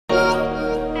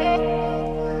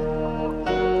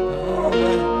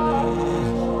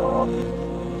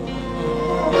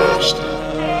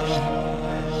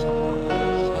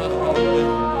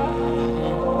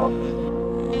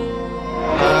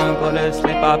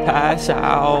pass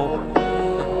out.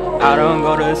 I don't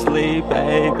go to sleep,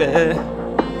 baby.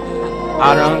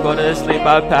 I don't go to sleep,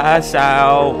 I pass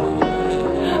out.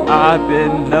 I've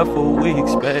been up for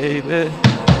weeks, baby.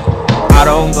 I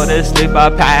don't go to sleep, I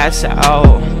pass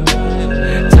out.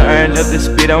 Turn up the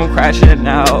speed, I'm crashing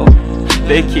out.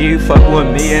 They keep fucking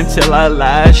with me until I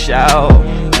lash out.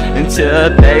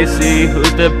 Until they see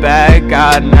who's the bad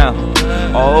guy now.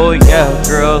 Oh yeah,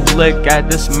 girl, look at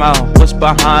the smile. What's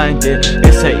behind it?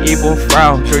 It's an evil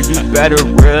frown. Girl, you better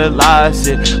realize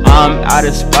it. I'm out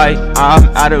of spite, I'm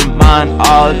out of mind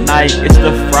all night. It's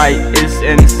the fright, it's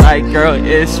inside, girl,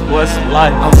 it's what's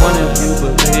life. I wonder if you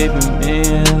believe in me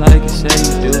like you say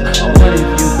you do. I wonder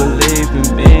if you believe in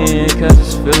me, cause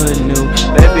it's feeling new.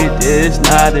 Baby, this is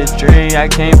not a dream, I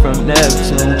came from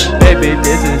Neptune. Baby,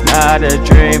 this is not a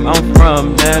dream, I'm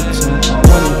from Neptune. I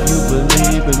wonder if you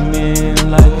believe in me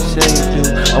like you say you do.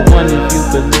 I wonder if you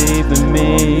believe in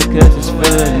me, cause it's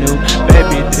feeling new.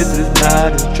 Baby, this is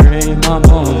not a dream, I'm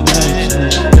on Neptune.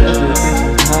 Baby, this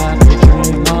is not a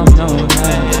dream, I'm on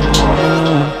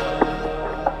Neptune.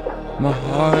 My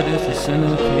heart is a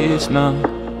centerpiece now.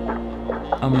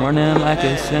 I'm running like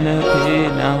a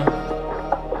centipede now.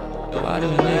 Why do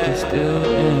niggas still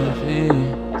envy?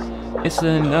 It's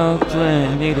enough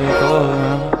plenty to go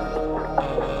around.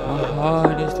 My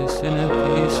heart is the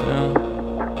centerpiece now.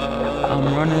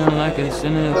 I'm running like a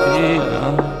centipede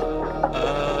now.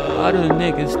 Why do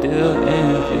niggas still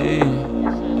envy?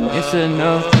 It's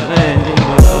enough plenty to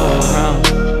go around.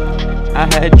 I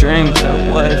had dreams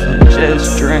that wasn't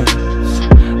just dreams.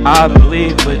 I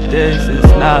believe, but this is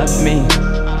not me.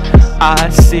 I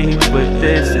see, but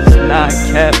this is not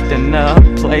kept in a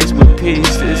place with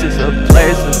peace. This is a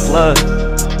place of blood.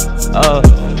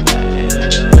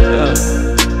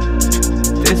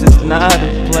 This is not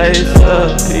a place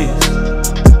of peace.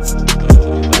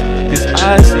 Cause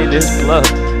I see this blood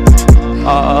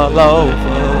all over.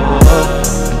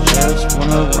 Just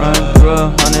wanna run through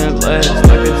 100 legs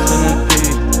like a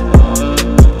centipede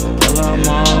till I'm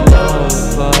all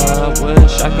over. I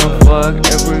wish I could fuck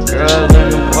every girl in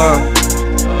the world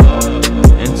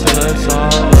until it's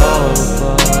all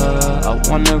over. I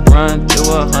wanna run through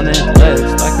 100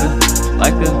 legs like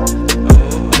a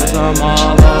cause I'm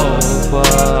all over.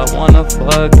 I wanna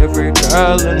fuck every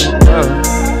girl in the